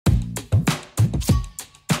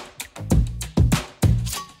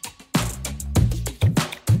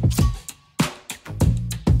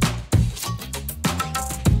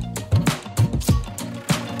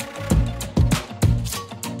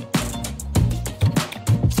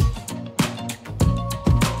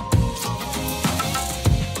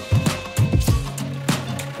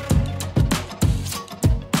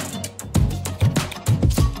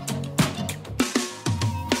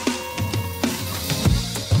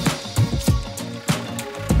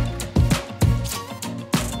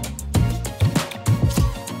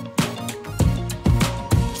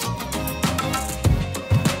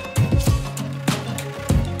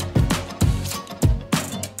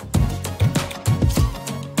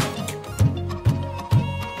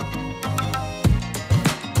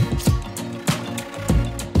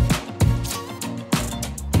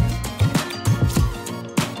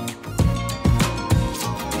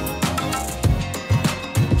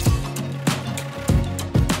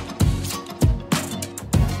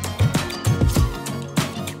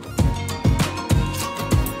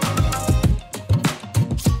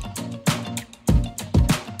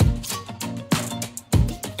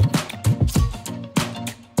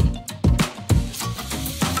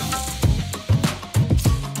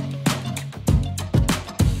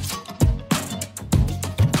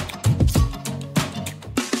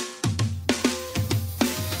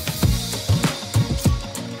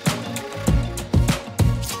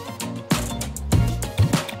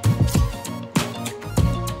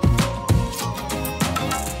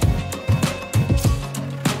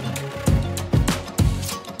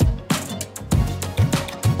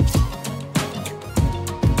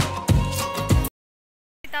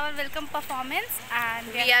with our welcome performance, and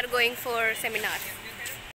we are going for seminar.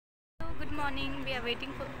 Good morning. We are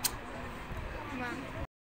waiting for.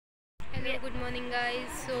 Hello, good morning, guys.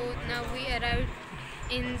 So now we arrived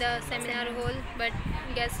in the seminar hall, but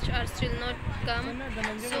guests are still not come.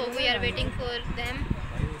 So we are waiting for them.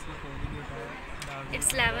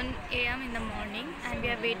 It's 11 a.m. in the morning, and we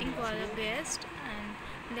are waiting for our guest,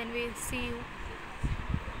 and then we'll see you.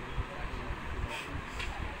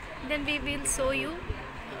 Then we will show you.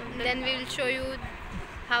 Then we will show you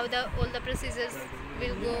how all the procedures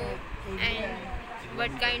will go and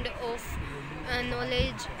what kind of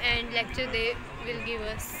knowledge and lecture they will give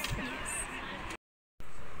us.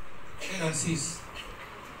 Yes.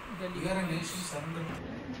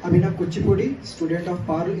 Abhinav Kuchipudi, student of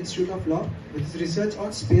Parul Institute of Law, with his research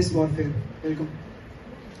on space warfare. Welcome.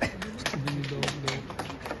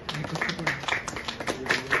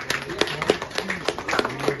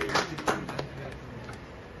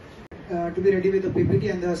 To be ready with the PPT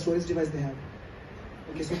and the storage device they have.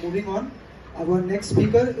 Okay, so moving on. Our next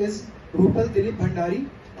speaker is Rupal Dilip Bhandari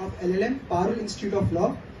of LLM Parul Institute of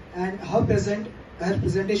Law, and her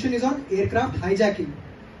presentation is on aircraft hijacking.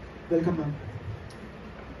 Welcome, ma'am.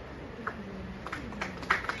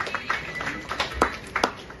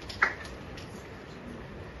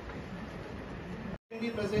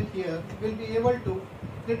 Present here will be able to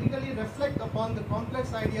critically reflect upon the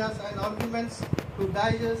complex ideas and arguments, to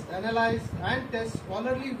digest, analyze and test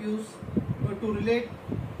scholarly views, to relate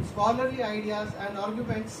scholarly ideas and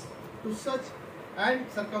arguments to such and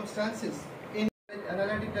circumstances in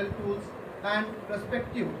analytical tools and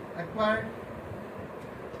perspective acquired,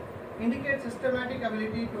 indicate systematic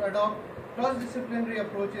ability to adopt cross-disciplinary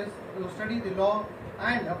approaches to study the law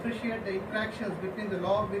and appreciate the interactions between the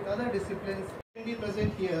law with other disciplines.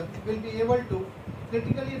 Present here will be able to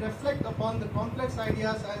critically reflect upon the complex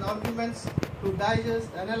ideas and arguments, to digest,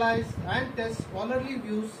 analyze and test scholarly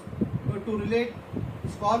views, to relate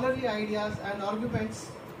scholarly ideas and arguments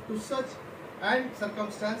to such and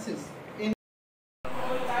circumstances in.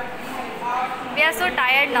 We are so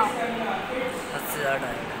tired now.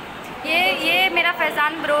 ये मेरा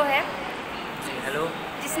Faizan bro है. Hello.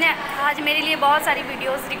 जिसने आज मेरे लिए बहुत सारी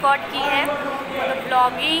videos record की है, मतलब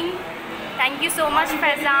blogging. Thank you so much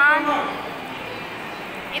Faizan.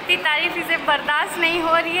 इतनी तारीफ इसे बर्दाश्त नहीं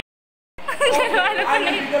हो रही है.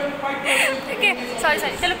 ठीक है, सॉरी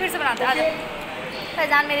चलो फिर से बनाते हैं. आ जाओ.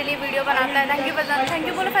 फैजान मेरे लिए वीडियो बनाता है. Thank you Faizan. Thank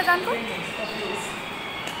you बोलो फैजान को.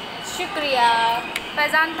 शुक्रिया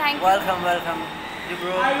Faizan. Thank you. Welcome you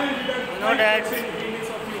bro. Know that.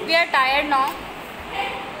 We are tired now.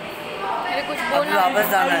 मेरे कुछ बोलना है. वापस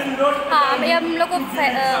जाना है. हाँ, अभी हम लोग को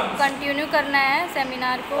कंटिन्यू करना है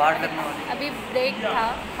सेमिनार को. अभी ब्रेक था,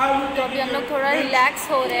 तो अभी हम लोग थोड़ा रिलैक्स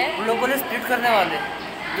हो रहे हैं. उन लोगों ने स्प्लिट करने वाले,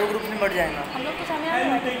 2 ग्रुप में बढ़ जाएगा. हम लोग तो सेमिनार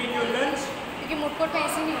में क्योंकि मुटकोट में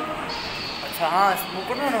ऐसे नहीं होता. अच्छा, हाँ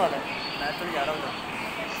मुकुट में होने वाला है. मैं तो जा रहा हूँ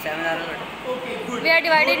सेमिनार में बैठे. We are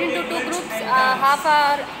divided into 2 groups. Half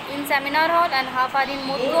are in seminar hall and half are in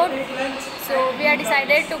moot court. So we are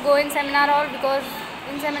decided to go in seminar hall because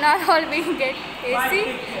in seminar hall we get AC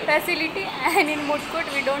facility, and in moot court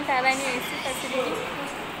we don't have any AC facility.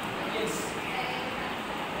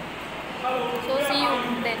 So see you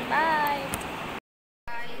then. Bye.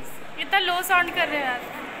 इतना low sound कर रहे हैं यार.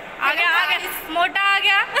 आ गया मोटा आ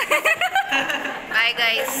गया. Hi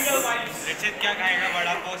guys. क्या खाएगा?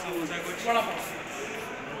 वड़ा पाव, समोसा, कुछ? वड़ा पाव.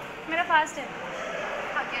 मेरा फास्ट है.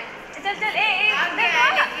 चल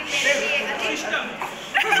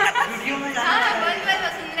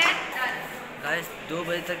गाइस 2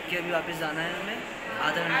 बजे तक के अभी वापस जाना है. हमें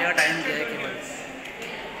आधा घंटे का टाइम दिया है केवल.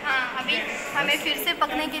 हाँ, अभी हमें फिर से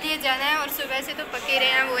पकने के लिए जाना है, और सुबह से तो पके रहे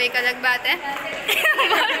हैं, वो एक अलग बात है.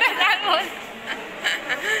 बोल.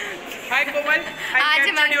 Hi कोमल. आज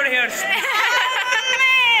your hairs.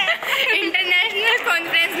 इंटरनेशनल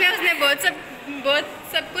कॉन्फ्रेंस में उसने बहुत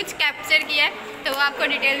सब कुछ कैप्चर किया है, तो वो आपको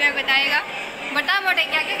डिटेल में बताएगा. बता मोटे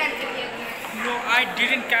क्या कैप्चर किया. No, I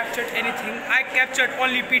didn't capture anything. I captured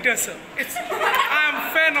only Peter sir. I am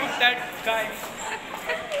fan of that guy.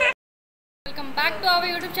 Welcome back to our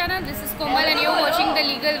YouTube channel. This is Komal and you're watching the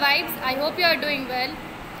Legal Vibes. I hope you are doing well.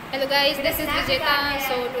 Hello guys, this is Vijeta.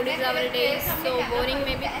 So today is our day. So boring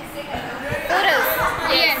maybe for us.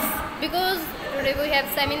 Yes, because today we have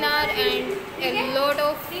seminar and a lot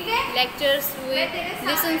of lectures. We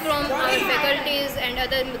listen from our faculties and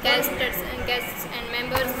other guests and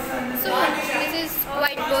members. So this is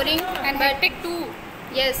quite boring And hectic too.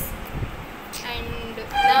 Yes, and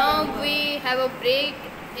now we have a break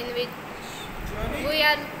in which we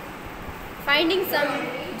are finding some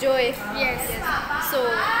joy. Yes. So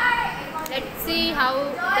let's see how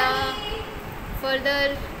the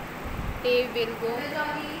further day will go,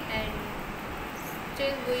 and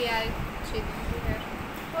still we are chilling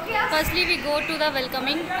here. Firstly, we go to the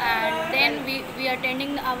welcoming, and then we are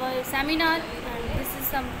attending our seminar, and this is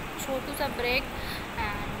some छोटू सा break,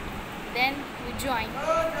 and then we join.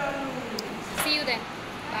 See you then.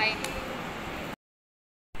 Bye.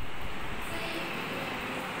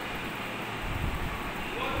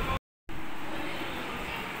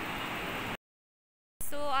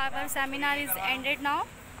 So our seminar is ended now.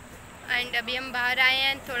 And अभी हम बाहर आए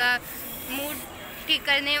हैं थोड़ा mood ठीक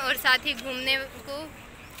करने और साथ ही घूमने को।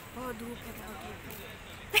 बहुत धूप है, बहुत धूप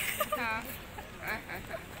है। हाँ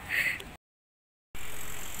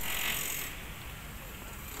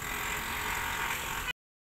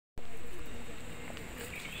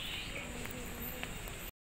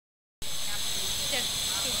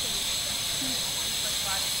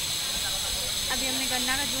अभी हमने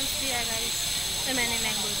गन्ना का जूस पिया है गाइस, तो मैंने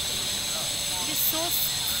mango it is so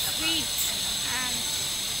sweet and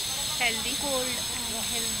healthy cold and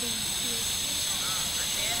healthy.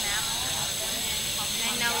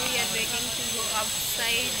 and now we are waiting to go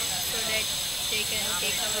outside so that they can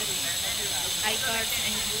take our iCards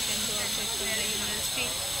and we can go outside from the university.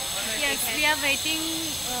 But Yes, it has- we are waiting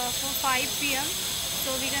for 5 p.m. so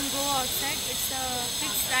we can go outside. It's a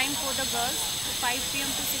fixed time for the girls. 5 p.m.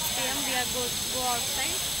 to 6 p.m. we are go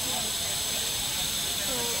outside.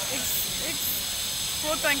 So it's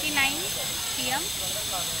 4:29 p.m.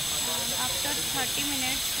 and after 30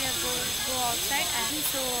 minutes we are go outside, and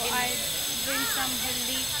so I bring some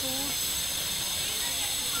healthy fruits.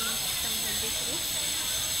 some healthy fruit.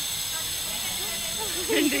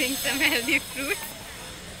 Drink some healthy fruit.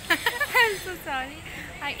 I'm so sorry.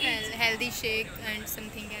 I eat. Healthy shake and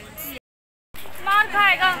something else. मार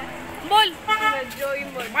खाएगा बोल.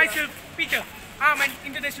 Myself, Peter. I'm an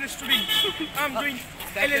international student. I'm doing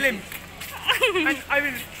LLM. And I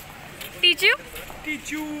will Teach you? teach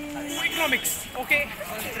you economics, okay?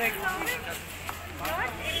 Contract.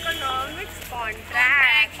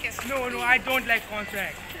 No, I don't like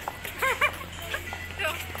contract.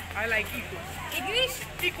 I like eco. English.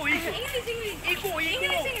 Eco.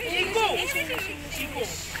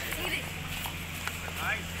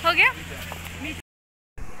 हो गया?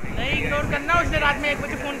 नहीं ignore करना, उसने रात में 1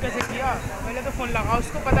 बजे फ़ोन कैसे किया? पहले तो फ़ोन लगा,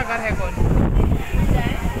 उसको पता कर है कौन।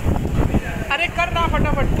 अरे कर रहा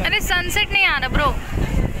फटाफट कर। अरे सनसेट नहीं आ रहा ब्रो.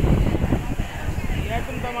 यार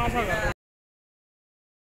तुम तमाशा कर रहे हो।